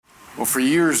Well, for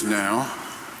years now,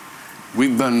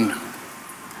 we've been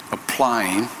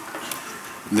applying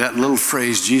that little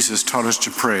phrase Jesus taught us to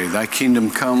pray, "Thy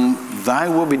kingdom come, thy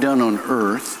will be done on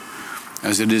earth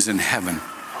as it is in heaven."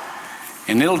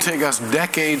 And it'll take us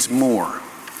decades more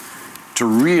to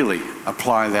really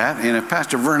apply that. And if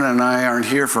Pastor Vernon and I aren't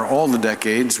here for all the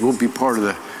decades, we'll be part of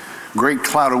the great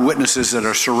cloud of witnesses that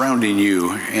are surrounding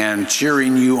you and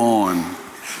cheering you on.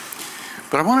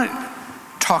 But I want to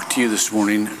talk to you this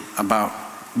morning about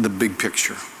the big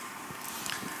picture.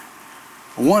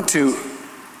 I want to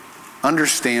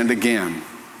understand again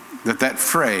that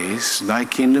phrase, "Thy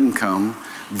kingdom come,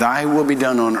 thy will be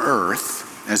done on earth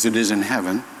as it is in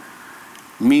heaven,"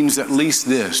 means at least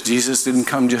this: Jesus didn't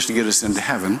come just to get us into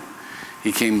heaven.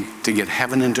 He came to get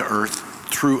heaven into earth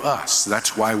through us.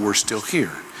 That's why we're still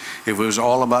here. If it was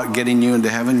all about getting you into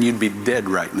heaven, you'd be dead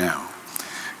right now,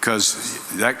 because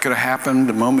that could have happened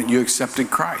the moment you accepted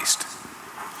Christ.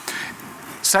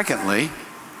 Secondly,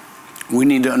 we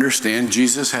need to understand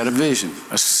Jesus had a vision,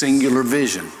 a singular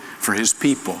vision for his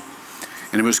people,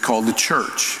 and it was called the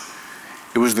church.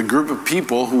 It was the group of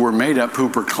people who were made up, who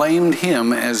proclaimed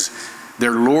him as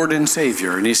their Lord and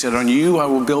Savior. And he said, "On you I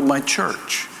will build my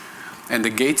church, and the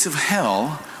gates of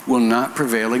hell will not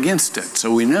prevail against it."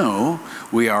 So we know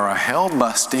we are a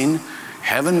hell-busting,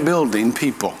 heaven-building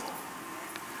people.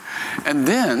 And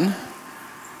then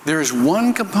there is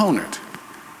one component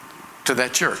to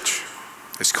that church.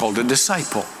 It's called a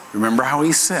disciple. Remember how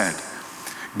he said,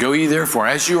 "Go ye therefore,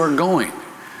 as you are going,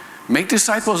 make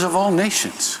disciples of all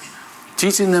nations,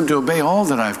 teaching them to obey all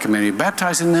that I have commanded you,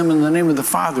 baptizing them in the name of the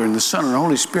Father and the Son and the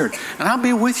Holy Spirit, and I'll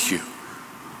be with you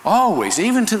always,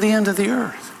 even to the end of the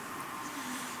earth."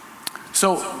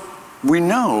 So we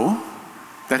know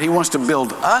that he wants to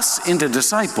build us into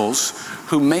disciples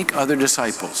who make other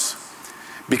disciples,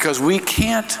 because we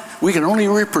can only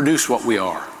reproduce what we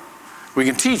are. We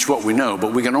can teach what we know,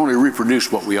 but we can only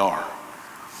reproduce what we are.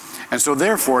 And so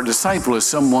therefore, a disciple is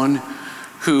someone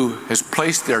who has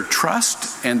placed their trust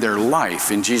and their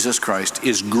life in Jesus Christ,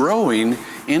 is growing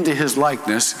into his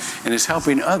likeness, and is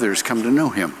helping others come to know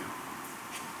him.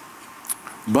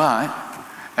 But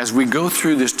as we go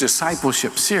through this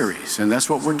discipleship series, and that's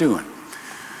what we're doing,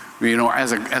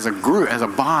 as a group, as a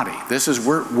body, this is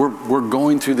we're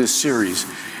going through this series,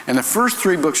 and the first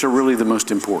 3 books are really the most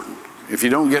important. If you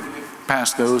don't get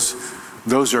past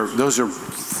those are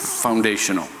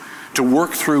foundational to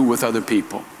work through with other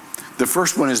people. The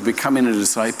first one is becoming a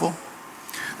disciple.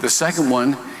 The second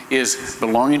one is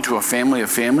belonging to a family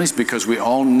of families, because we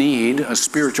all need a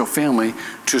spiritual family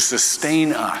to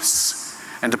sustain us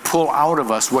and to pull out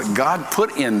of us what God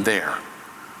put in there.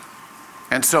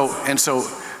 And so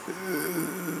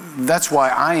that's why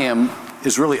I am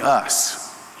is really us.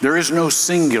 There is no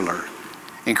singular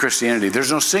in Christianity.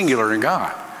 There's no singular in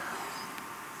God.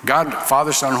 God,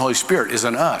 Father, Son, and Holy Spirit is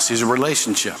in us. He's a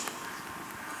relationship.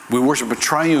 We worship a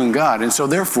triune God, and so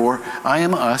therefore I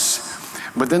am us.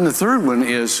 But then the third one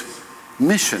is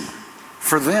mission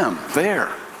for them there.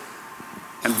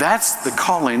 And that's the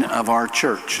calling of our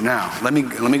church. Now, let me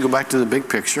go back to the big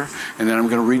picture, and then I'm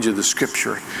going to read you the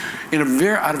scripture.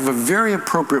 Out of a very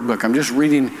appropriate book. I'm just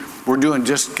reading, we're doing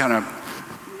just kind of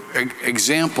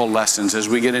example lessons as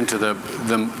we get into the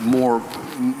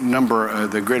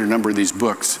greater number of these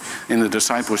books in the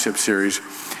discipleship series.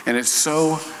 And it's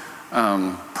so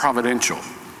providential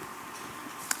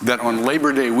that on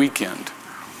Labor Day weekend,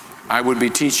 I would be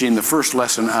teaching the first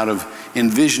lesson out of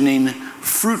Envisioning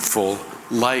Fruitful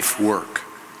Life Work.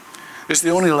 This is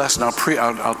the only lesson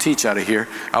I'll teach out of here.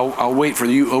 I'll wait for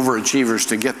you overachievers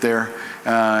to get there,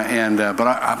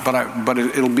 but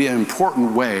it'll be an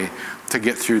important way to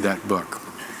get through that book.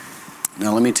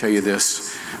 Now let me tell you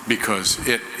this, because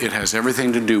it has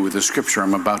everything to do with the scripture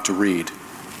I'm about to read.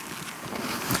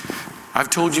 I've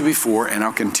told you before, and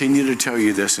I'll continue to tell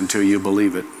you this until you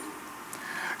believe it.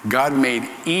 God made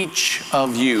each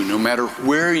of you, no matter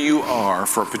where you are,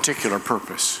 for a particular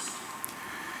purpose.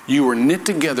 You were knit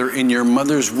together in your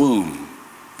mother's womb.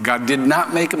 God did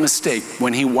not make a mistake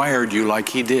when he wired you like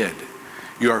he did.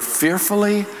 You are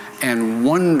fearfully and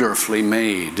wonderfully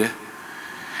made.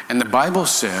 And the Bible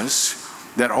says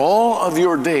that all of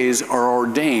your days are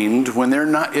ordained when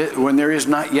there is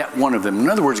not yet one of them. In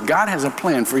other words, God has a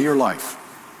plan for your life.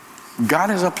 God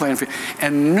has a plan for you,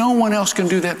 and no one else can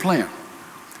do that plan.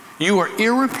 You are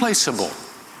irreplaceable.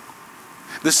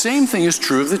 The same thing is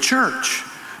true of the church.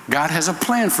 God has a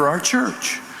plan for our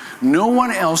church. No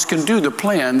one else can do the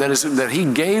plan that he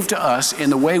gave to us in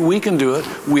the way we can do it.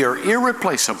 We are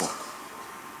irreplaceable.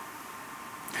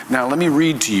 Now let me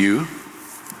read to you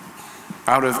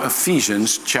out of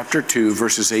Ephesians chapter 2,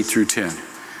 verses 8 through 10.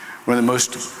 One of the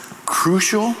most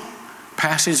crucial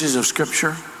passages of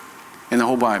Scripture in the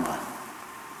whole Bible.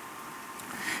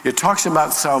 It talks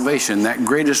about salvation, that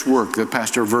greatest work that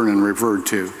Pastor Vernon referred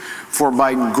to. For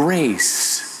by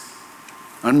grace,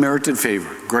 unmerited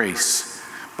favor, grace,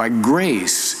 by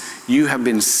grace you have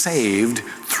been saved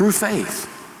through faith.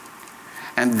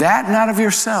 And that not of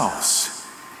yourselves.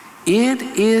 It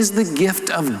is the gift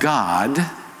of God,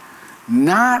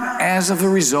 not as of the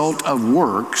result of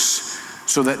works,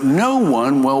 so that no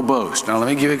one will boast. Now let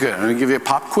me give you a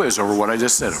pop quiz over what I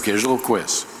just said. Okay, here's a little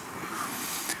quiz.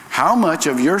 How much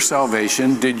of your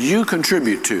salvation did you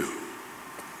contribute to?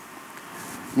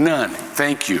 None.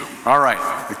 Thank you. All right,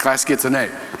 the class gets an A.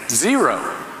 Zero.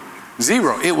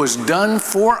 It was done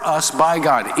for us by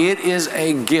God. It is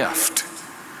a gift.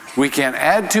 We can't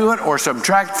add to it or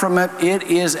subtract from it. It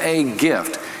is a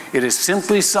gift. It is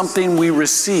simply something we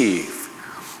receive.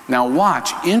 Now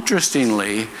watch,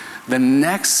 interestingly, the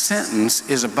next sentence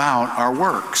is about our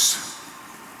works.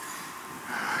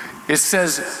 It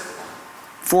says,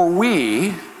 for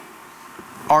we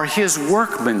are his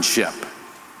workmanship.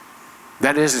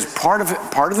 That is part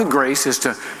of the grace is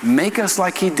to make us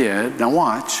like he did. Now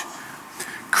watch.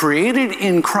 Created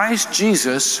in Christ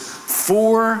Jesus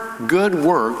for good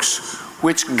works,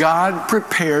 which God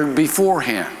prepared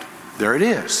beforehand. There it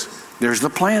is. There's the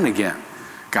plan again.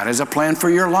 God has a plan for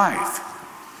your life.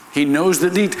 He knows the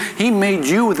detail. He made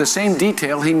you with the same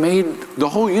detail he made the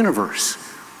whole universe.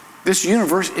 This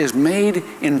universe is made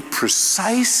in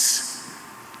precise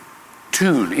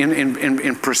tune,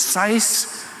 in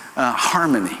precise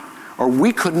harmony, or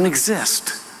we couldn't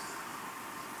exist,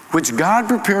 which God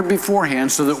prepared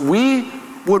beforehand so that we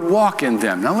would walk in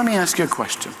them. Now let me ask you a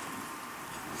question.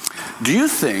 Do you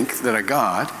think that a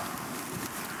God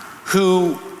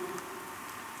who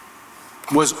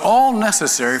was all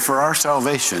necessary for our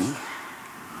salvation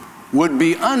would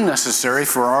be unnecessary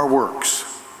for our works?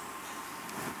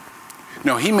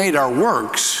 No, he made our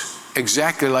works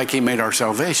exactly like he made our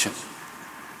salvation,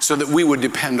 so that we would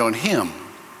depend on him.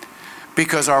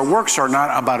 Because our works are not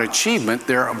about achievement,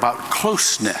 they're about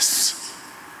closeness.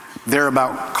 They're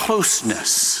about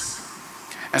closeness.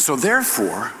 And so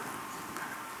therefore,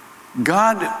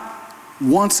 God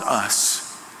wants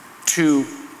us to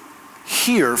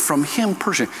hear from him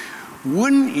personally.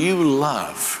 Wouldn't you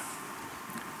love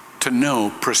to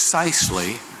know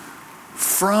precisely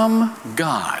from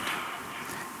God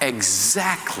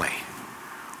exactly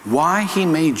why he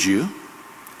made you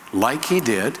like he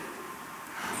did,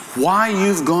 why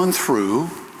you've gone through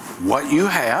what you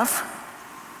have,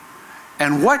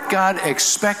 and what God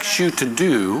expects you to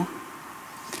do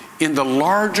in the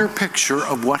larger picture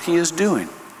of what he is doing?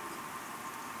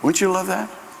 Wouldn't you love that?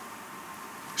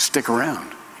 Stick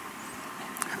around.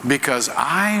 Because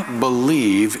I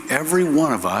believe every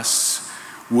one of us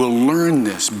will learn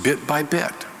this bit by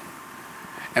bit.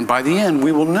 And by the end,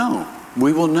 we will know.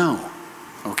 We will know.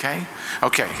 Okay?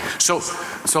 Okay. So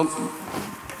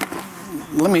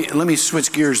let me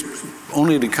switch gears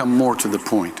only to come more to the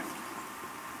point.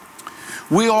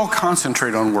 We all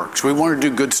concentrate on works. We want to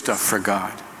do good stuff for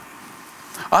God.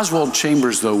 Oswald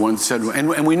Chambers, though, once said,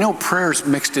 and we know prayer's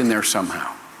mixed in there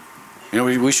somehow. You know,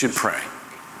 we should pray.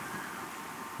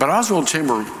 But Oswald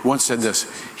Chambers once said this.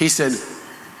 He said,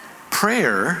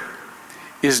 prayer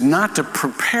is not to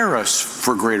prepare us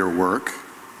for greater work.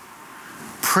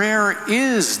 Prayer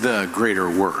is the greater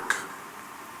work.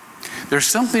 There's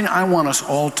something I want us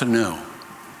all to know.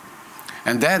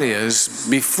 And that is,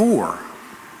 before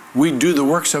we do the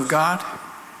works of God,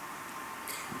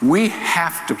 we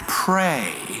have to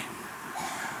pray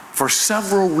for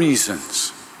several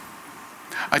reasons.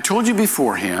 I told you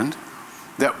beforehand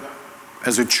that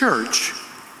as a church,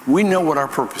 we know what our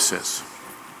purpose is.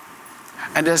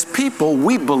 And as people,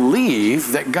 we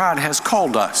believe that God has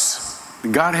called us.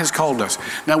 God has called us.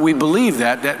 Now we believe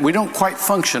that we don't quite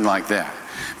function like that.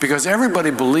 Because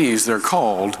everybody believes they're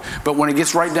called, but when it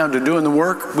gets right down to doing the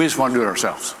work, we just want to do it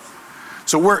ourselves.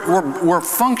 So we're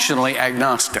functionally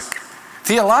agnostic.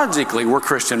 Theologically, we're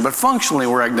Christian, but functionally,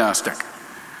 we're agnostic.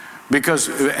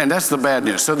 And that's the bad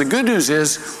news. So the good news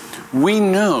is we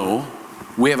know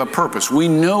we have a purpose. We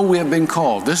know we have been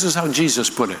called. This is how Jesus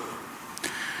put it.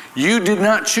 You did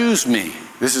not choose me.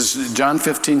 This is John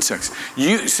 16.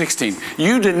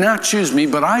 You did not choose me,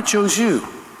 but I chose you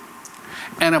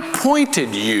and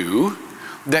appointed you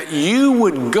that you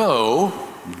would go.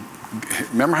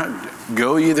 Remember how,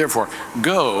 go ye therefore.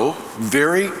 Go,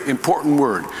 very important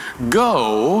word.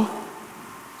 Go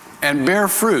and bear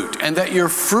fruit, and that your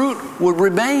fruit would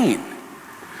remain,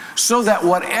 so that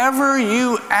whatever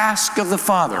you ask of the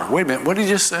Father. Wait a minute, what did he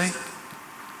just say?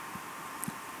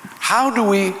 How do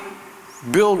we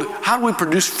how do we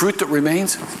produce fruit that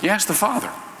remains? You ask the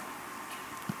Father.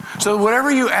 So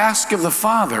whatever you ask of the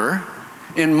Father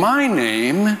in my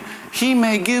name, he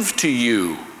may give to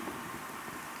you.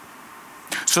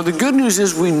 So the good news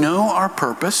is we know our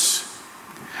purpose,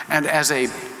 and as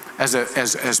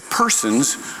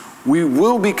persons, we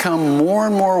will become more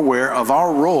and more aware of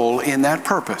our role in that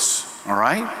purpose, all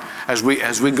right? As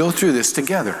we go through this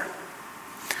together.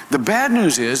 The bad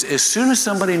news is, as soon as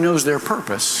somebody knows their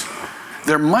purpose,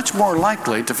 they're much more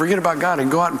likely to forget about God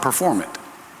and go out and perform it.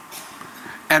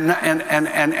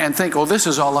 And think, oh, this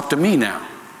is all up to me now.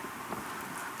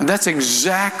 And that's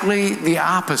exactly the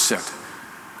opposite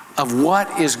of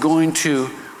what is going to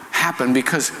happen,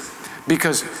 because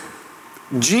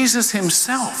Jesus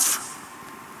himself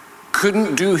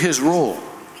couldn't do his role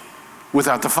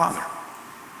without the Father.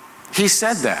 He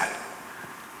said that.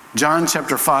 John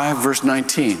chapter 5, verse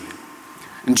 19.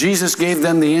 And Jesus gave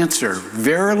them the answer.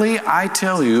 Verily I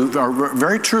tell you, or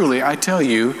very truly I tell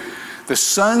you, the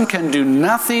Son can do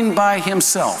nothing by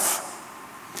himself.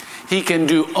 He can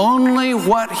do only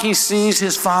what he sees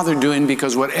his Father doing,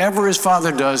 because whatever his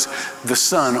Father does, the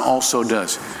Son also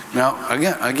does. Now,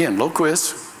 again, little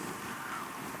quiz.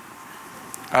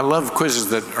 I love quizzes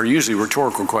that are usually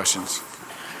rhetorical questions.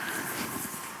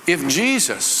 If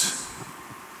Jesus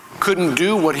couldn't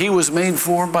do what he was made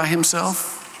for by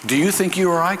himself, do you think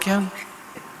you or I can?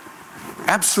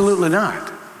 Absolutely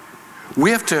not.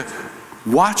 We have to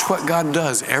watch what God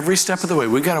does every step of the way.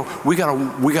 We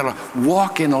gotta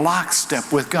walk in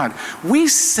lockstep with God. We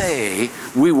say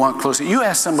we want closer. You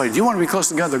ask somebody, do you want to be close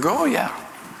to God? They'll go, oh yeah.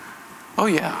 Oh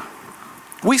yeah.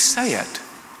 We say it,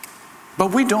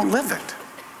 but we don't live it.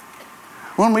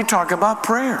 When we talk about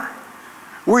prayer,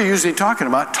 we're usually talking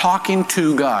about talking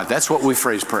to God. That's what we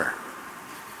phrase prayer.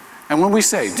 And when we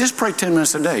say, just pray 10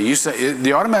 minutes a day, you say,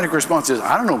 the automatic response is,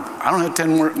 I don't know, I don't have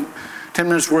 10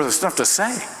 minutes worth of stuff to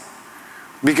say.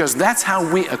 Because that's how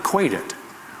we equate it.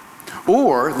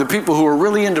 Or the people who are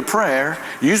really into prayer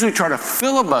usually try to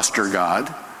filibuster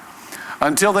God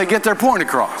until they get their point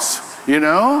across. You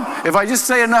know, if I just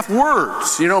say enough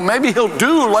words, maybe he'll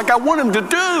do like I want him to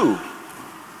do.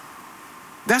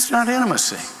 That's not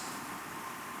intimacy.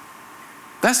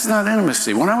 That's not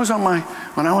intimacy. When I was on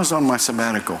my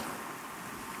sabbatical,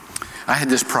 I had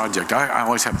this project. I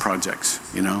always have projects,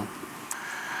 because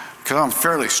I'm a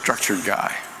fairly structured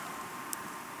guy.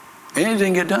 And it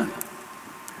didn't get done.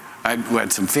 I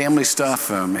had some family stuff,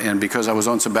 and because I was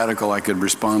on sabbatical, I could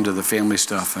respond to the family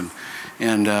stuff.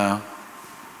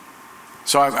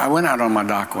 So I went out on my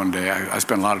dock one day. I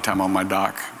spent a lot of time on my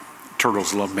dock.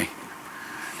 Turtles love me.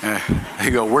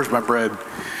 They go, where's my bread?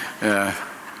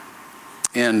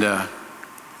 And I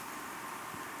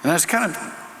was kind of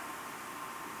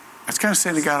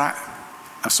saying to God,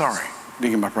 I'm sorry,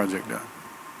 didn't get my project done.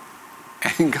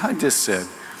 And God just said,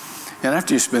 and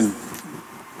after you spend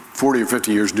 40 or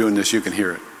 50 years doing this, you can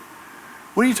hear it.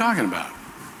 What are you talking about?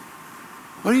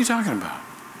 What are you talking about?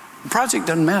 The project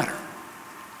doesn't matter.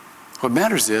 What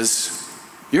matters is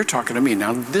you're talking to me.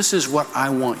 Now, this is what I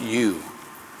want you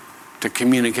to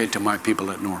communicate to my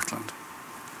people at Northland.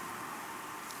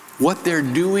 What they're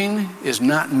doing is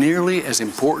not nearly as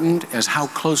important as how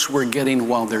close we're getting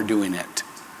while they're doing it.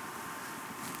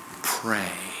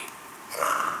 Pray.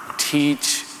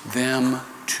 Teach them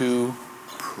to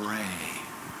pray.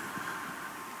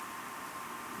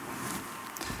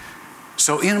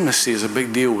 So intimacy is a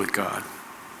big deal with God.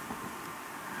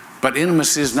 But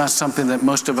intimacy is not something that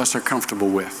most of us are comfortable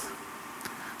with.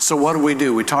 So what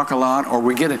do? We talk a lot, or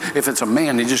we get it. If it's a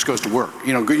man, he just goes to work.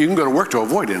 You can go to work to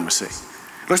avoid intimacy.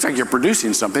 It looks like you're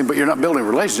producing something, but you're not building a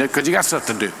relationship because you got stuff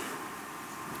to do.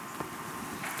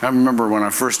 I remember when I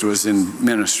first was in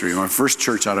ministry, my first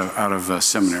church out of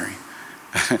seminary.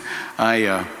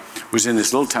 I was in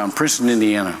this little town, Princeton,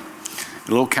 Indiana, a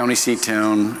little county seat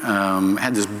town.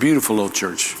 Had this beautiful little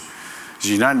church. It was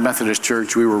a United Methodist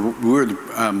Church. We were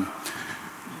one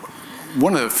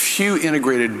of the few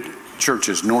integrated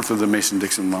churches north of the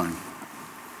Mason-Dixon line.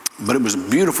 But it was a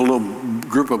beautiful little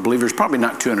group of believers, probably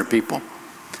not 200 people.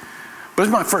 But it was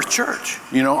my first church,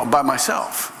 by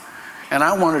myself. And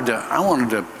I wanted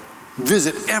to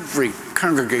visit every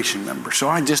congregation member. So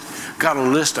I just got a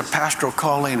list of pastoral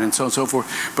calling and so on and so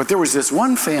forth. But there was this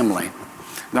one family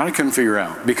that I couldn't figure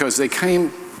out, because they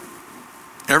came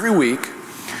every week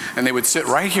and they would sit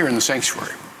right here in the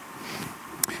sanctuary.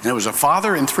 And it was a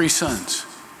father and 3 sons.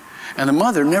 And the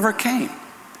mother never came.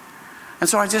 And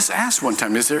so I just asked one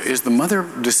time, is the mother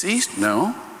deceased?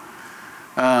 No.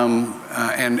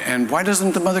 And why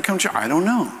doesn't the mother come to church? I don't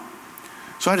know.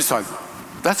 So I just thought,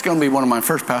 that's going to be one of my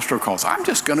first pastoral calls. I'm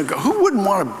just going to go. Who wouldn't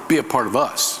want to be a part of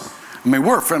us? I mean,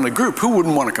 we're a friendly group. Who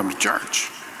wouldn't want to come to church?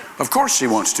 Of course she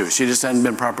wants to. She just hadn't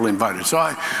been properly invited. So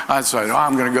I decided,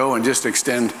 I'm going to go and just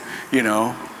extend,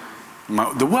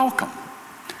 the welcome.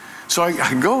 So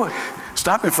I go,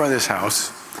 stop in front of this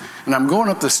house, and I'm going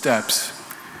up the steps.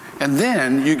 And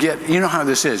then you know how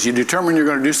this is. You determine you're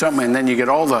going to do something, and then you get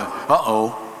all the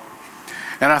uh-oh.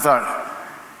 And I thought,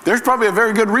 there's probably a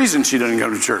very good reason she doesn't go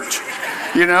to church.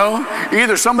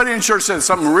 Either somebody in church said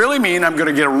something really mean, I'm going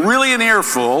to get really an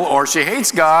earful, or she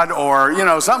hates God, or,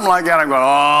 something like that. I'm going,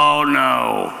 oh,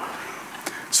 no.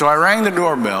 So I rang the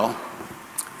doorbell.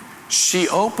 She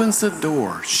opens the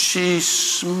door. She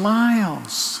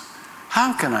smiles.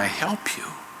 How can I help you?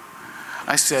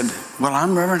 I said, well,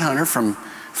 I'm Reverend Hunter from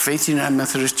Faith United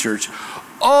Methodist Church.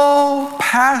 Oh,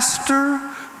 Pastor,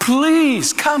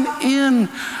 please come in.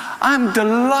 I'm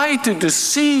delighted to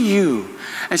see you.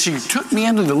 And she took me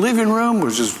into the living room,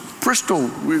 which was crystal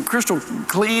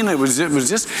clean. It was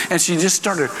just, and she just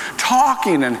started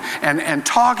talking and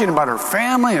talking about her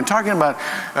family, and talking about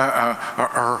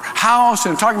her house,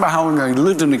 and talking about how they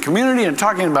lived in the community, and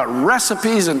talking about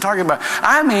recipes, and talking about,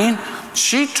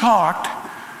 she talked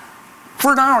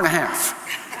for an hour and a half.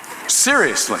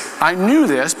 Seriously, I knew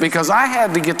this because I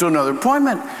had to get to another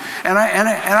appointment, and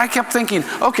I kept thinking,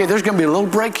 okay, there's going to be a little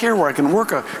break here where I can work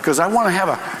because I want to have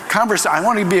a conversation. I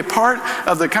want to be a part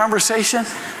of the conversation.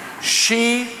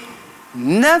 She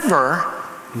never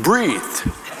breathed.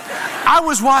 I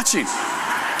was watching.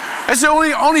 It's the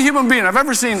only human being I've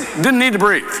ever seen didn't need to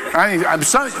breathe.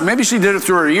 Maybe she did it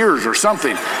through her ears or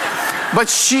something. But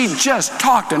she just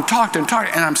talked and talked and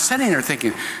talked. And I'm sitting there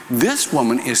thinking, this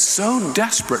woman is so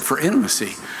desperate for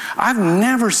intimacy. I've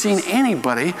never seen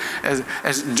anybody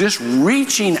as just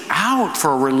reaching out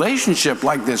for a relationship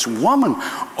like this woman.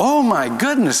 Oh my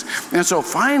goodness. And so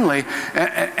finally,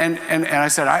 and I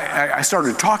said, I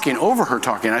started talking over her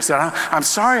talking. I said, I'm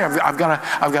sorry, I've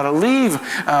got to leave,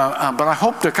 but I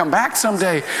hope to come back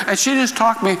someday. And she just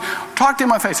talked in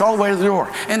my face all the way to the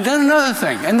door. And then another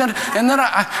thing. And then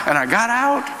I got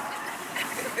out,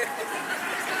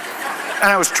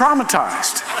 and I was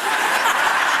traumatized.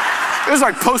 It was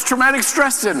like post-traumatic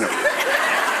stress syndrome.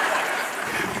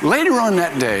 Later on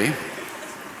that day,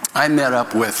 I met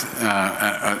up with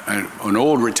an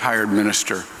old retired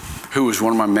minister who was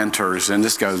one of my mentors, and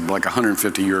this guy was like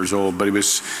 150 years old, but he was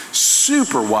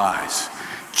super wise,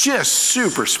 just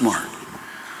super smart.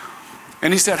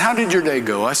 And he said, how did your day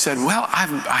go? I said, well, I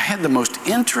had the most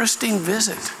interesting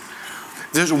visit.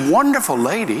 There's a wonderful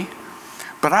lady,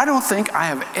 but I don't think I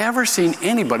have ever seen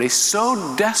anybody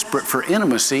so desperate for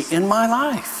intimacy in my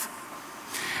life.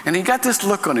 And he got this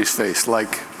look on his face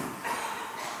like,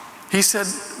 he said,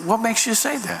 what makes you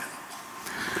say that?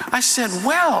 I said,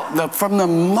 well, from the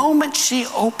moment she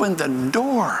opened the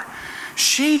door,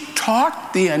 she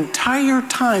talked the entire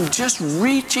time, just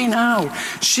reaching out.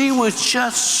 She was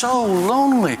just so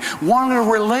lonely, wanted a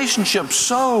relationship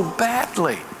so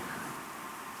badly.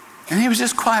 And he was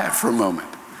just quiet for a moment.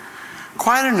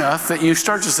 Quiet enough that you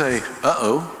start to say,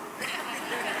 uh-oh,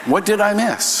 what did I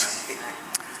miss?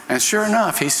 And sure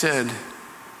enough, he said,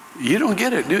 you don't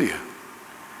get it, do you?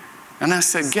 And I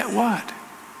said, get what?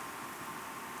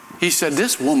 He said,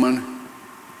 this woman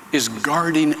is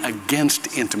guarding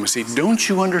against intimacy. Don't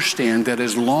you understand that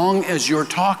as long as you're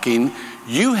talking,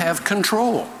 you have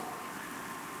control?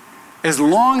 As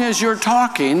long as you're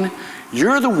talking,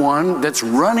 you're the one that's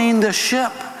running the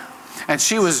ship. And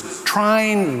she was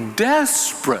trying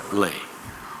desperately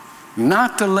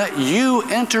not to let you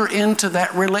enter into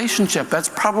that relationship. That's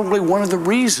probably one of the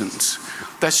reasons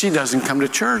that she doesn't come to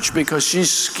church, because she's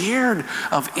scared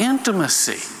of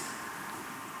intimacy.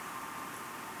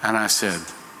 And I said,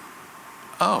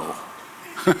 oh.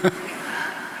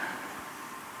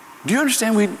 Do you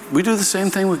understand we do the same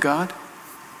thing with God?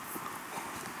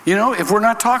 If we're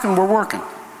not talking, we're working.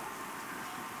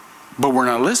 But we're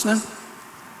not listening.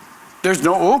 There's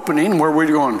no opening where we're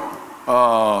going,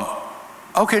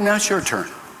 okay, now it's your turn.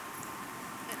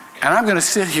 And I'm going to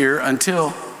sit here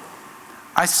until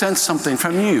I sense something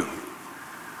from you,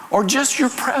 or just your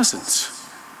presence.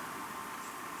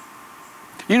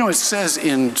 It says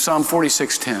in Psalm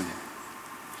 46:10,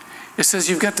 it says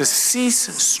you've got to cease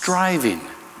striving.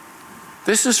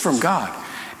 This is from God.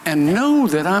 And know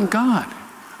that I'm God.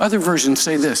 Other versions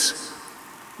say this,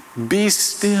 be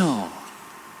still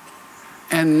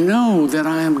and know that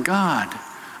I am God.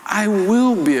 I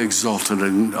will be exalted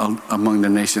among the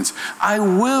nations. I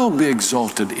will be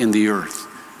exalted in the earth.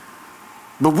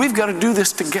 But we've got to do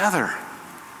this together.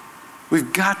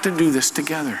 We've got to do this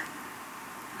together.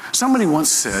 Somebody once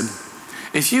said,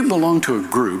 if you belong to a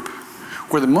group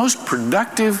where the most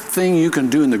productive thing you can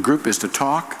do in the group is to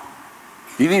talk,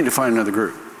 You need to find another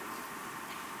group.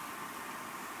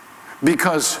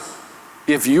 Because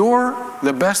if you're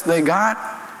the best they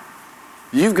got,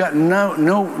 you've got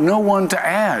no one to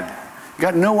add. You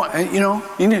got no one, you know.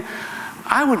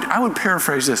 I would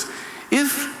paraphrase this.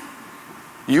 If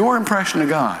your impression of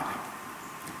God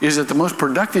is that the most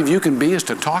productive you can be is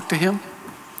to talk to him,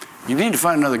 you need to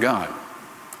find another God.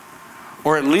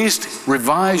 Or at least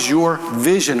revise your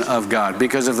vision of God.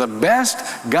 Because if the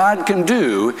best God can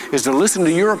do is to listen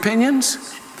to your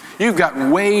opinions, you've got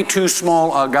way too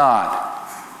small a God.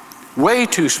 Way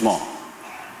too small.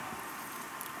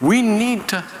 We need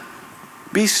to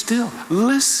be still.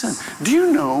 Listen. Do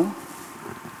you know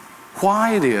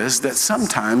why it is that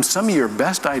sometimes some of your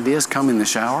best ideas come in the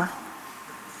shower?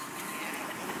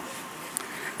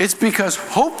 It's because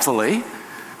hopefully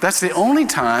that's the only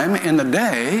time in the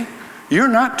day you're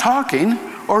not talking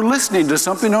or listening to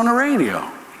something on the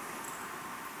radio.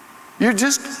 You're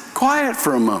just quiet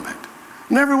for a moment.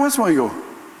 And every once in a while you go,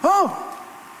 oh,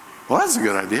 well, that's a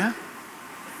good idea.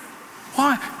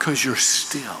 Why? Because you're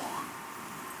still.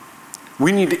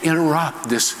 We need to interrupt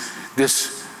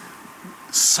this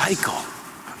cycle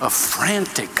of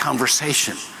frantic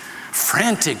conversation,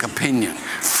 frantic opinion,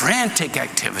 frantic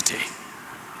activity.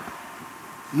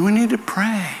 And we need to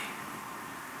pray.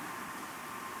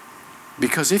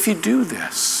 Because if you do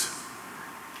this,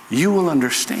 you will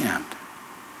understand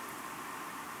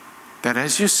that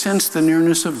as you sense the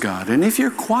nearness of God, and if you're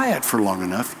quiet for long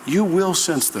enough, you will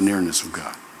sense the nearness of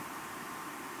God.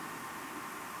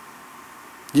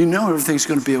 You know everything's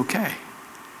going to be okay.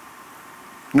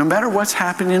 No matter what's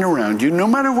happening around you, no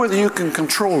matter whether you can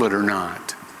control it or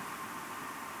not.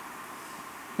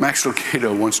 Max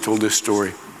Lucado once told this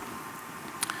story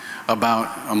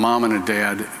about a mom and a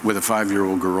dad with a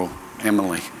 5-year-old girl.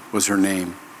 Emily was her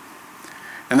name.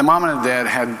 And the mom and the dad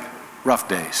had rough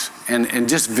days and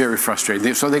just very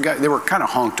frustrated. So they were kind of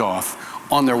honked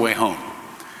off on their way home.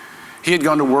 He had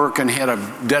gone to work and he had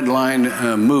a deadline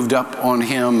moved up on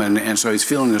him, and so he's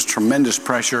feeling this tremendous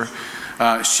pressure.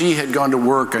 She had gone to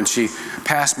work and she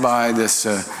passed by this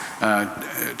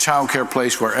child care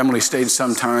place where Emily stayed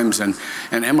sometimes, and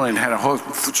Emily had a whole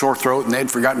sore throat and they'd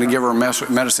forgotten to give her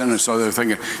medicine, and so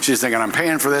she's thinking, I'm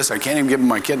paying for this, I can't even give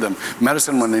my kid the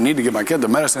medicine when they need to give my kid the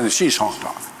medicine, and she's honked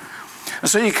off. And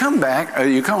so you come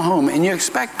home and you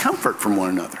expect comfort from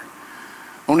one another.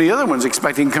 Only the other one's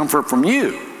expecting comfort from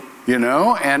you.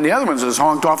 And the other one's as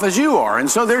honked off as you are. And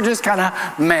so they're just kind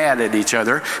of mad at each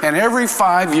other. And every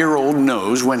 5-year-old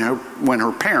knows when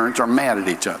her parents are mad at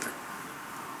each other.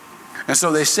 And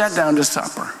so they sat down to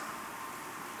supper.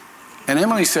 And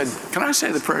Emily said, can I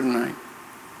say the prayer tonight?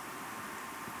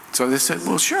 So they said,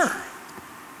 well, sure.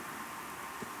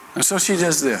 And so she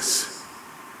does this.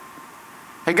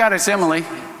 Hey, God, it's Emily.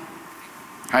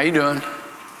 How you doing?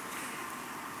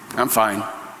 I'm fine.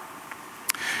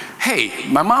 Hey,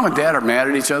 my mom and dad are mad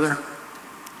at each other.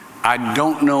 I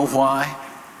don't know why.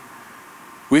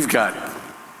 We've got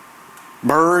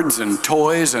birds and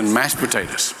toys and mashed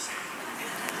potatoes.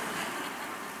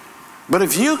 But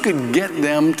if you could get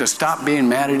them to stop being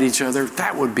mad at each other,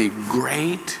 that would be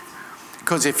great.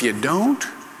 Because if you don't,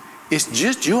 it's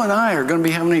just you and I are going to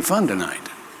be having any fun tonight.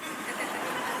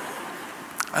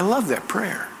 I love that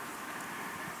prayer.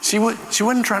 She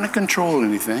wasn't trying to control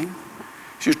anything.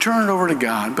 She was turning it over to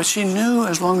God, but she knew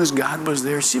as long as God was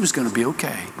there, she was going to be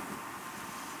okay.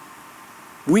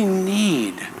 We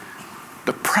need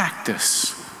the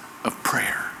practice of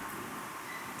prayer.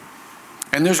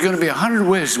 And there's going to be 100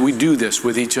 ways we do this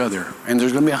with each other. And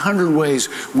there's going to be 100 ways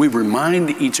we remind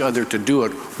each other to do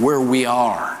it where we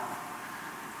are.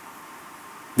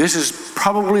 This is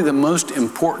probably the most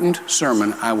important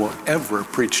sermon I will ever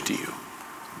preach to you.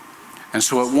 And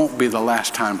so it won't be the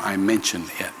last time I mention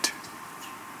it.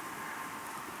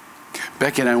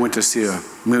 Becky and I went to see a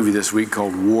movie this week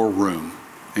called War Room.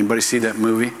 Anybody see that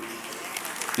movie?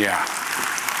 Yeah.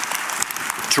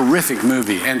 Terrific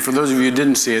movie. And for those of you who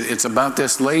didn't see it, it's about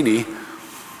this lady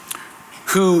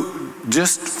who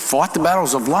just fought the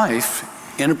battles of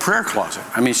life in a prayer closet.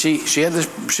 I mean, she had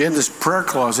this prayer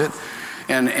closet,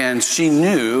 and she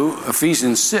knew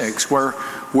Ephesians 6, where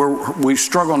we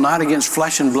struggle not against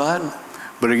flesh and blood,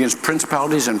 but against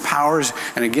principalities and powers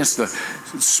and against the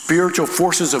spiritual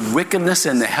forces of wickedness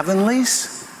in the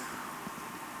heavenlies.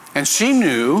 And she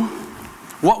knew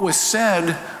what was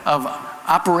said of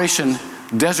Operation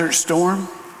Desert Storm.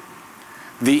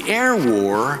 The air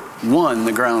war won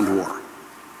the ground war.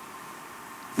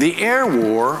 The air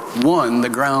war won the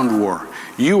ground war.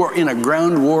 You are in a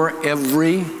ground war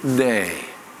every day.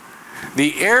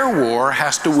 The air war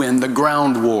has to win the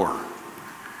ground war.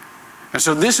 And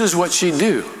so this is what she'd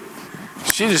do.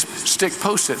 She just stick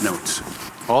Post-it notes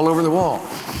all over the wall,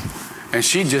 and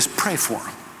she'd just pray for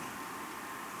them.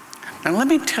 Now let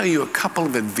me tell you a couple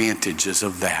of advantages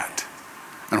of that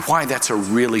and why that's a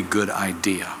really good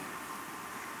idea.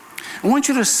 I want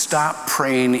you to stop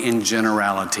praying in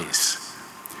generalities.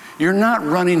 You're not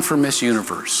running for Miss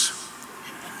Universe.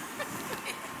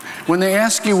 When they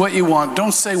ask you what you want,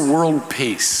 don't say world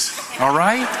peace, all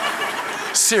right?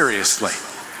 Seriously.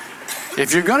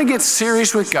 If you're going to get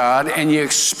serious with God and you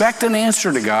expect an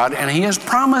answer to God, and He has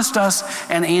promised us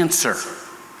an answer.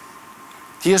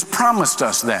 He has promised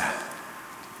us that.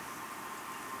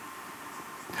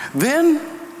 Then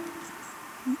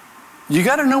you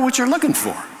got to know what you're looking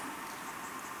for.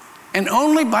 And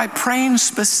only by praying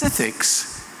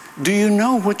specifics do you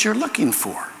know what you're looking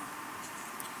for.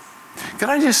 Could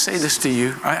I just say this to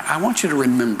you? I want you to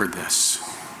remember this.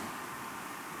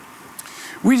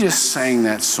 We just sang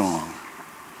that song.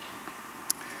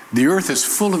 The earth is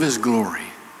full of His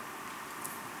glory,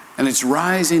 and it's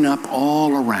rising up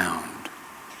all around.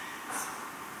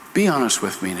 Be honest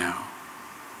with me now.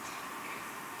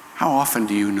 How often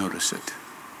do you notice it?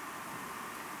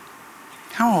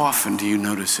 How often do you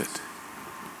notice it?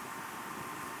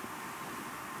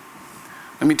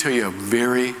 Let me tell you a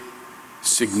very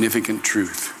significant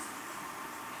truth.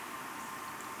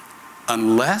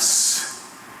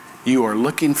 Unless you are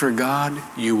looking for God,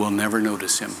 you will never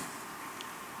notice Him.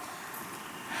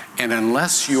 And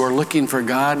unless you are looking for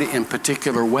God in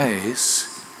particular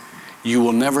ways, you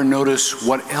will never notice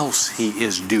what else He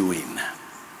is doing.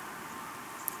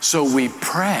 So we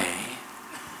pray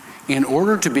in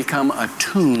order to become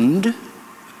attuned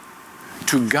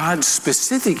to God's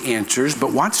specific answers,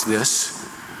 but watch this,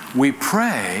 we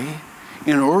pray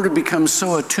in order to become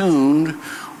so attuned,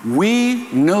 we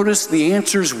notice the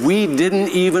answers we didn't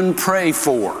even pray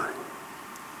for.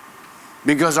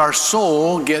 Because our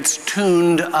soul gets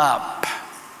tuned up.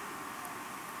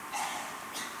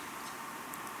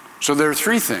 So there are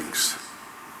three things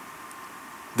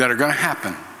that are going to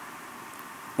happen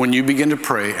when you begin to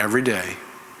pray every day,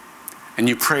 and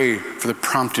you pray for the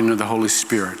prompting of the Holy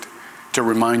Spirit to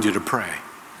remind you to pray.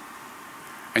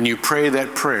 And you pray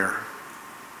that prayer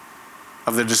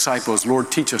of the disciples,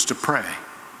 Lord, teach us to pray.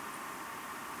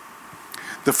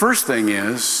 The first thing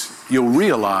is you'll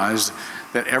realize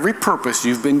that every purpose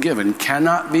you've been given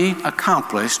cannot be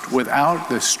accomplished without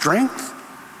the strength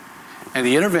and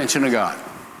the intervention of God.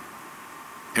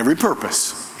 Every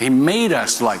purpose. He made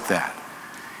us like that.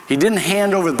 He didn't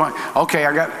hand over the bunch. Okay,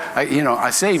 I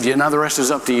saved you, now the rest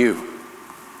is up to you.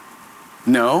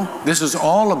 No, this is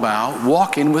all about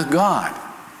walking with God.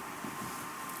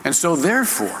 And so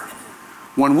therefore,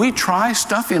 when we try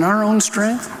stuff in our own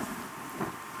strength,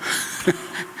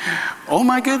 oh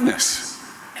my goodness,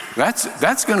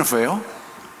 that's going to fail.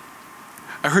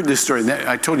 I heard this story.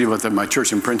 I told you about my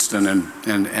church in Princeton,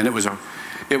 and it was a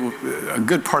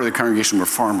good part of the congregation were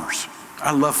farmers.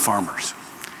 I love farmers.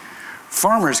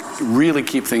 Farmers really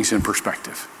keep things in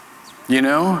perspective. You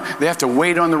know, they have to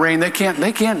wait on the rain. They can't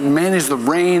manage the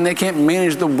rain. They can't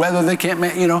manage the weather. They can't,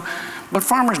 but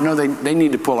farmers know they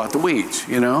need to pull out the weeds,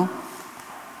 And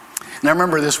I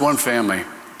remember this one family,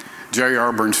 Jerry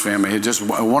Arburn's family, just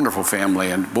a wonderful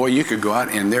family. And boy, you could go out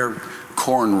and their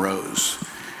corn rose.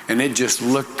 And it just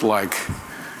looked like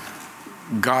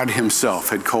God Himself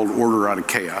had called order out of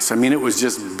chaos. I mean, it was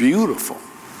just beautiful.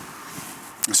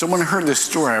 So when I heard this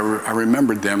story, I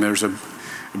remembered them. There was a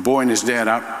boy and his dad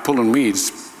out pulling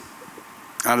weeds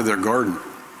out of their garden.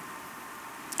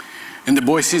 And the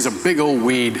boy sees a big old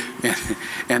weed,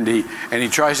 and he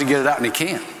tries to get it out, and he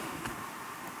can't.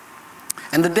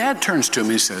 And the dad turns to him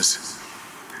and he says,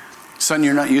 "Son,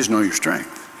 you're not using all your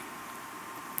strength."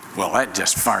 Well, that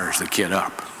just fires the kid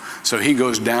up. So he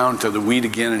goes down to the weed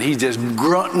again, and he's just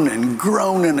grunting and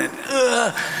groaning, and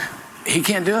he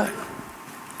can't do it.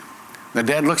 The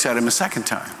dad looks at him a second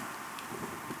time.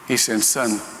 He said,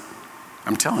 "Son,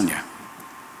 I'm telling you,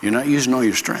 you're not using all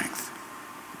your strength."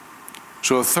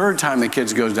 So a third time the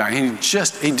kid goes down, he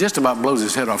just about blows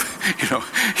his head off,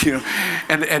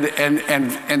 and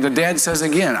the dad says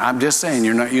again, "I'm just saying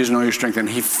you're not using all your strength." And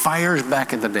he fires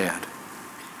back at the dad.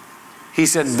 He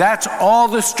said, "That's all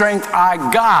the strength I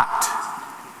got."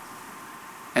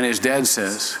 And his dad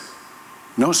says,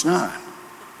 "No, it's not."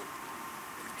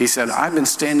 He said, "I've been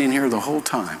standing here the whole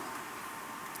time,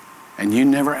 and you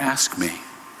never asked me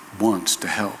once to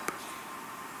help.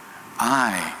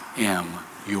 I am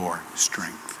your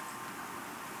strength."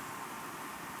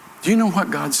 Do you know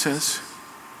what God says?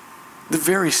 The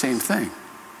very same thing.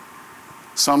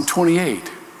 Psalm 28.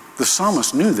 The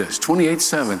psalmist knew this,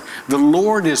 28:7. "The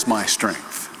Lord is my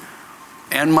strength,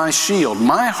 and my shield.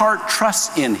 My heart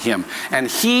trusts in him, and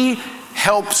he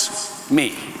helps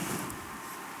me.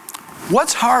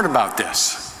 What's hard about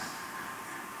this?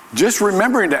 Just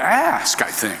remembering to ask,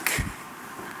 I think.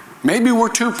 Maybe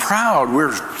we're too proud.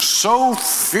 We're so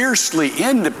fiercely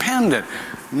independent.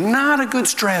 Not a good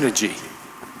strategy.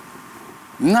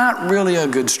 Not really a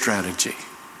good strategy.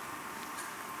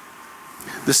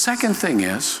 The second thing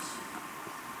is,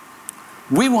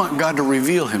 we want God to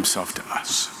reveal himself to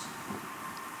us.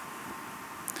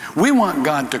 We want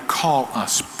God to call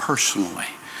us personally.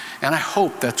 And I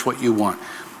hope that's what you want.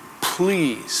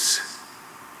 Please,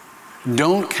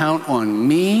 don't count on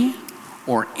me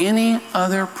or any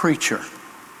other preacher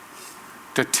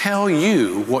to tell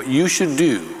you what you should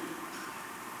do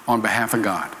on behalf of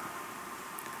God.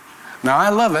 Now, I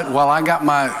love it. While I got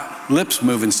my lips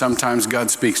moving, sometimes God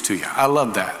speaks to you. I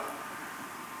love that.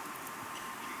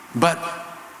 But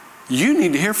you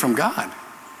need to hear from God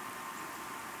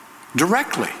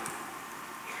directly.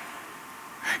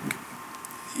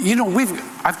 You know,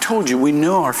 I've told you, we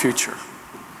know our future.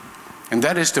 And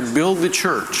that is to build the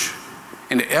church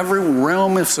into every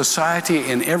realm of society,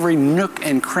 in every nook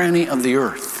and cranny of the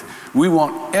earth. We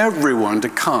want everyone to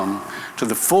come to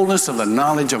the fullness of the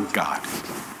knowledge of God.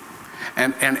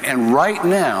 And right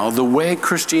now, the way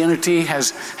Christianity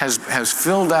has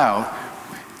filled out,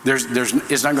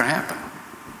 it's not going to happen.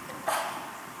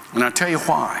 And I'll tell you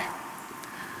why.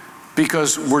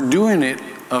 Because we're doing it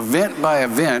event by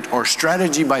event or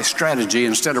strategy by strategy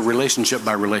instead of relationship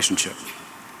by relationship.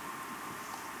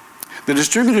 The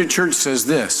distributed church says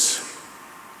this: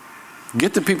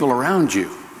 get the people around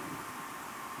you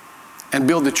and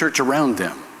build the church around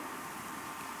them.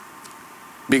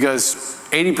 Because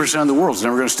 80% of the world is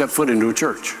never going to step foot into a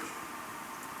church.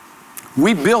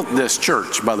 We built this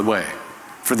church, by the way,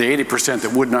 for the 80%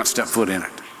 that would not step foot in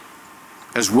it,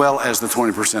 as well as the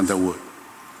 20% that would.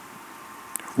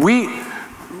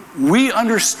 We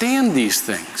understand these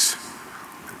things.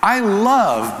 I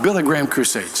love Billy Graham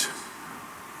crusades.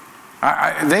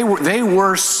 They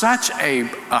were such a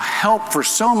help for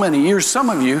so many years. Some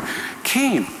of you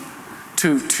came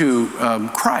to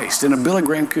Christ in a Billy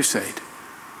Graham crusade.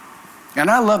 And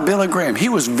I love Billy Graham. He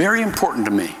was very important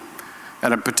to me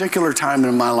at a particular time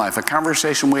in my life. A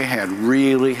conversation we had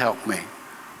really helped me.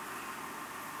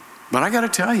 But I got to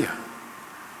tell you,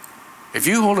 if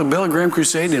you hold a Billy Graham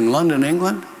crusade in London,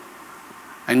 England,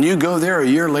 and you go there a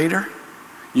year later,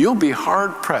 you'll be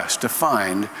hard-pressed to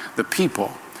find the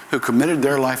people who committed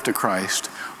their life to Christ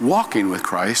walking with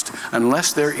Christ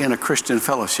unless they're in a Christian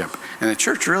fellowship. And the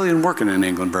church really isn't working in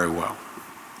England very well.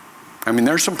 I mean,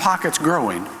 there's some pockets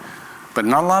growing, but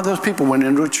not a lot of those people went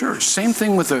into a church. Same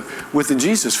thing with the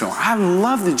Jesus film. I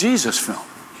love the Jesus film.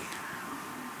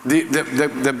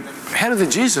 The head of the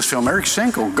Jesus film, Eric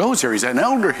Schenkel, goes here. He's an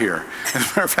elder here. As a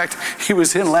matter of fact, he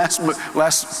was in last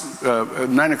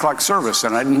 9 o'clock service,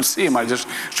 and I didn't see him. I just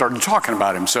started talking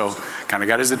about him, so kind of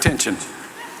got his attention.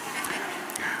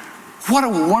 What a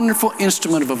wonderful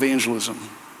instrument of evangelism.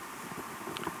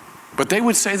 But they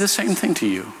would say the same thing to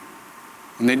you.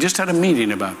 And they just had a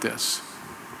meeting about this.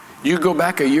 You go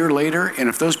back a year later, and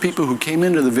if those people who came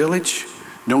into the village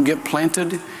don't get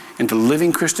planted into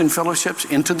living Christian fellowships,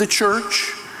 into the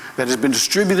church that has been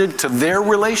distributed to their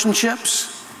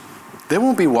relationships, they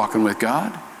won't be walking with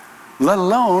God, let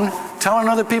alone telling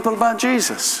other people about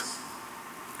Jesus.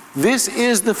 This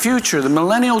is the future. The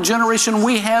millennial generation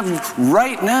we have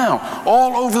right now,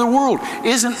 all over the world,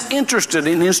 isn't interested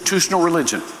in institutional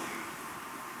religion,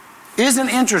 isn't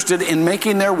interested in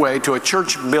making their way to a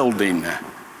church building.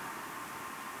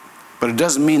 But it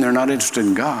doesn't mean they're not interested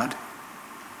in God.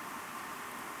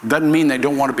 It doesn't mean they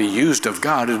don't want to be used of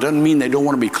God. It doesn't mean they don't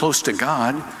want to be close to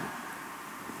God.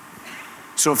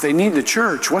 So if they need the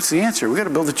church, what's the answer? We've got to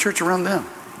build a church around them,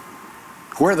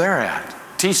 where they're at.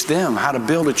 Teach them how to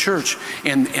build a church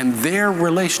in their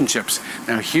relationships.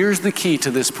 Now, here's the key to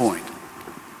this point.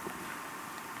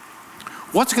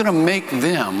 What's going to make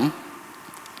them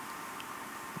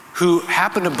who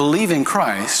happen to believe in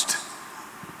Christ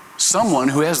someone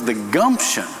who has the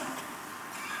gumption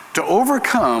to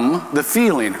overcome the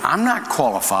feeling, I'm not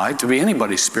qualified to be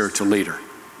anybody's spiritual leader?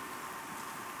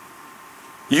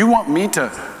 You want me to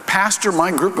pastor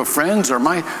my group of friends or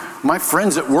my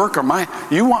friends at work or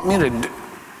you want me to,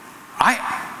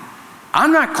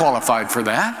 I'm not qualified for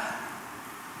that.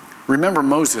 Remember,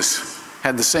 Moses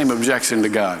had the same objection to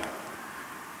God.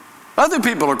 Other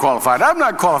people are qualified. I'm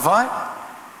not qualified.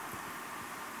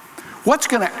 What's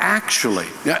going to actually,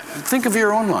 think of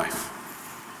your own life.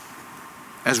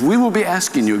 As we will be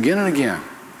asking you again and again,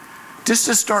 just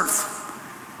to start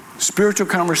spiritual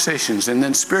conversations and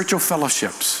then spiritual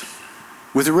fellowships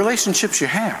with the relationships you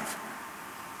have.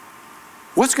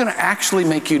 What's going to actually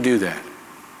make you do that?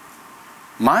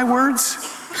 My words?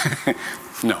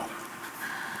 No.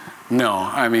 No,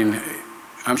 I mean,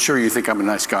 I'm sure you think I'm a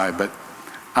nice guy, but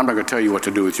I'm not going to tell you what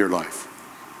to do with your life.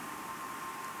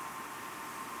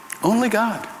 Only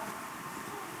God.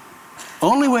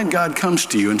 Only when God comes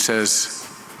to you and says,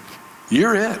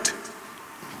 you're it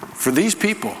for these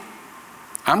people.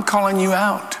 I'm calling you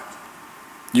out.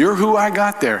 You're who I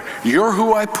got there. You're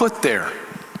who I put there.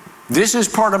 This is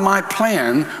part of my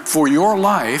plan for your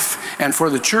life and for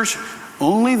the church.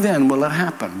 Only then will it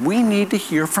happen. We need to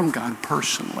hear from God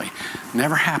personally.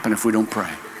 Never happen if we don't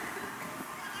pray.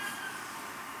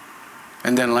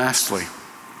 And then lastly,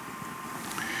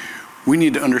 we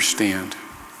need to understand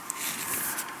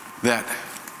that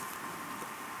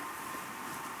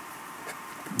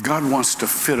God wants to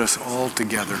fit us all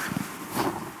together.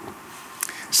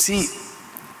 See,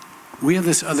 we have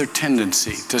this other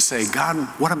tendency to say, God,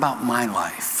 what about my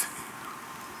life?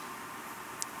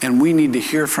 And we need to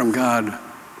hear from God,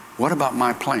 what about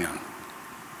my plan?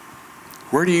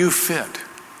 Where do you fit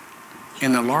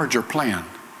in the larger plan?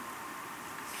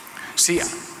 See,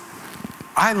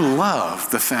 I love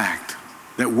the fact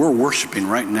that we're worshiping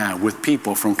right now with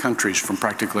people from countries from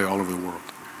practically all over the world.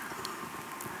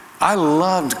 I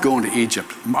loved going to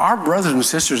Egypt. Our brothers and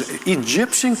sisters,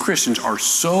 Egyptian Christians are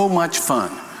so much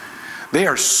fun. They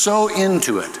are so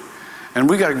into it. And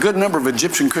we got a good number of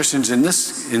Egyptian Christians in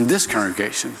this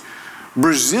congregation.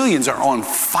 Brazilians are on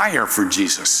fire for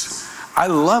Jesus. I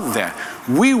love that.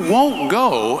 We won't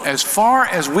go as far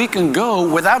as we can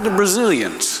go without the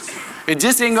Brazilians. It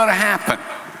just ain't going to happen.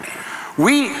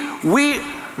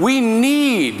 We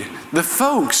need the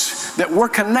folks that we're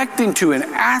connecting to in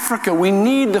Africa. We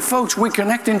need the folks we're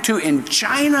connecting to in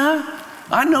China.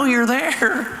 I know you're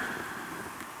there.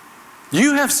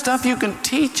 You have stuff you can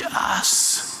teach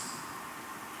us.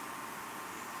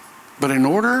 But in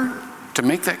order to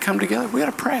make that come together, we got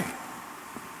to pray.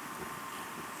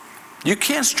 You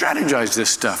can't strategize this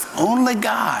stuff. Only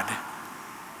God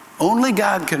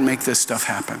can make this stuff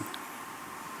happen.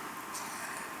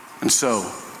 And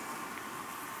so,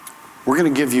 we're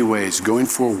going to give you ways going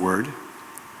forward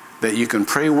that you can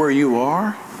pray where you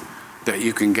are, that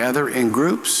you can gather in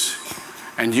groups,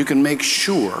 and you can make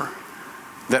sure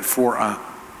that for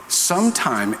some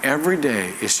time every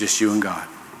day it's just you and God.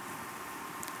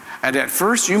 And at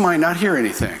first you might not hear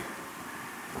anything.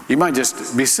 You might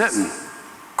just be sitting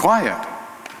quiet.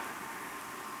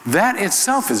 That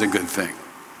itself is a good thing.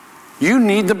 You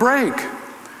need the break.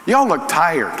 Y'all look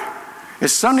tired.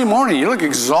 It's Sunday morning, you look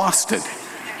exhausted.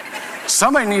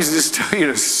 Somebody needs to just tell you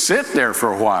to sit there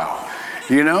for a while,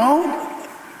 you know?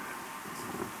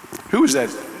 Who was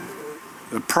that?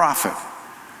 The prophet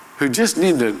who just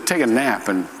needed to take a nap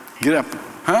and get up,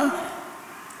 huh?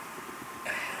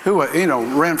 Who,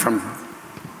 ran from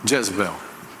Jezebel?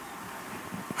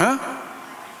 Huh?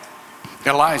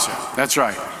 Elijah, that's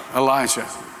right, Elijah.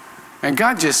 And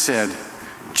God just said,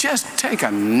 just take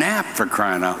a nap, for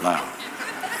crying out loud.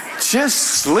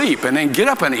 Just sleep and then get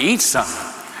up and eat something.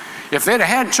 If they'd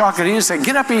have had chocolate, he'd say,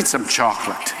 get up and eat some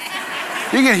chocolate.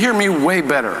 You can hear me way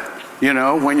better,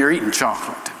 when you're eating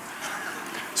chocolate.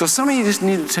 So some of you just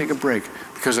need to take a break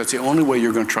because that's the only way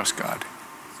you're going to trust God.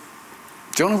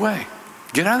 It's the only way.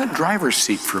 Get out of the driver's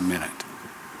seat for a minute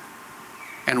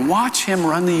and watch him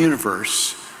run the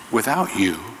universe without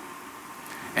you,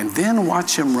 and then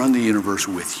watch him run the universe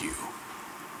with you.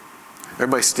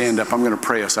 Everybody stand up. I'm going to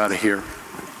pray us out of here.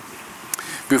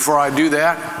 Before I do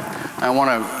that, I want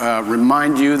to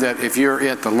remind you that if you're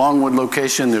at the Longwood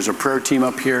location, there's a prayer team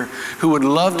up here who would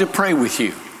love to pray with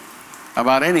you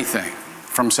about anything,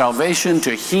 from salvation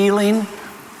to healing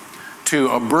to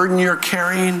a burden you're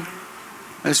carrying.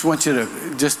 I just want you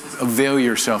to just avail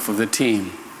yourself of the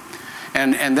team.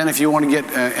 And then if you want to get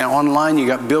online, you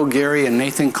got Bill Gary and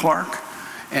Nathan Clark.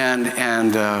 And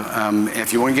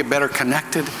if you want to get better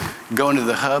connected, go into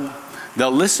the hub.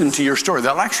 They'll listen to your story.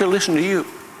 They'll actually listen to you.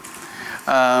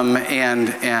 And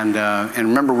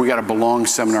remember, we got a Belong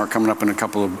seminar coming up in a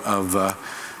couple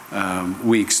of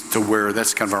weeks to where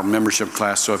that's kind of our membership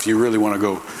class. So if you really want to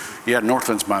go,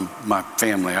 Northland's my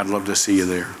family. I'd love to see you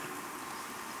there.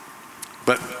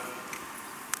 But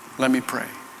let me pray.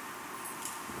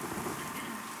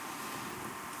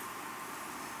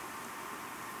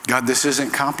 God, this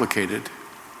isn't complicated.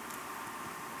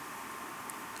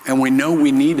 And we know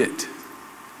we need it.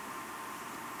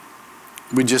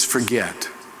 We just forget.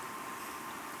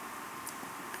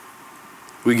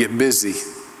 We get busy.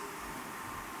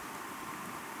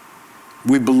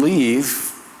 We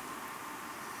believe,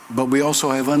 but we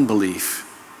also have unbelief.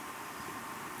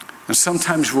 And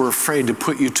sometimes we're afraid to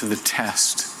put you to the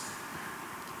test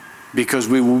because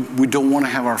we don't want to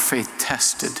have our faith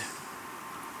tested.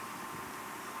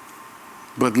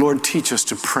 But Lord, teach us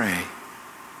to pray.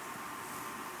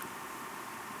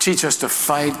 Teach us to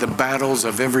fight the battles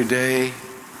of every day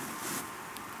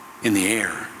in the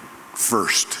air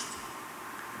first.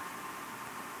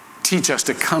 Teach us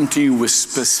to come to you with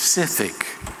specific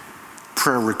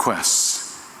prayer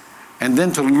requests and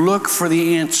then to look for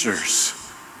the answers.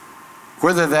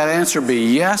 Whether that answer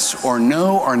be yes or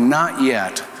no or not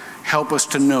yet, help us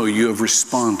to know you have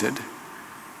responded.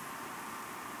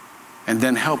 And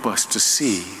then help us to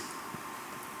see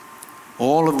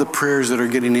all of the prayers that are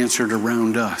getting answered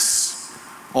around us,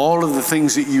 all of the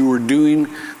things that you were doing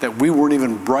that we weren't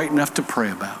even bright enough to pray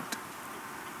about.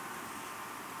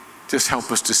 Just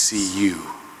help us to see you.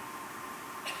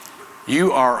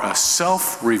 You are a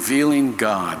self-revealing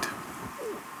God.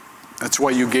 That's why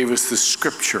you gave us the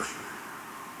scripture.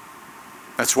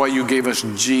 That's why you gave us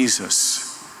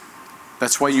Jesus.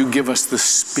 That's why you give us the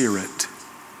Spirit.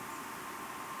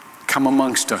 Come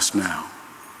amongst us now.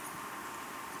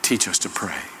 Teach us to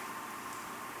pray.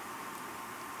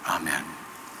 Amen.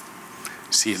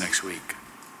 See you next week.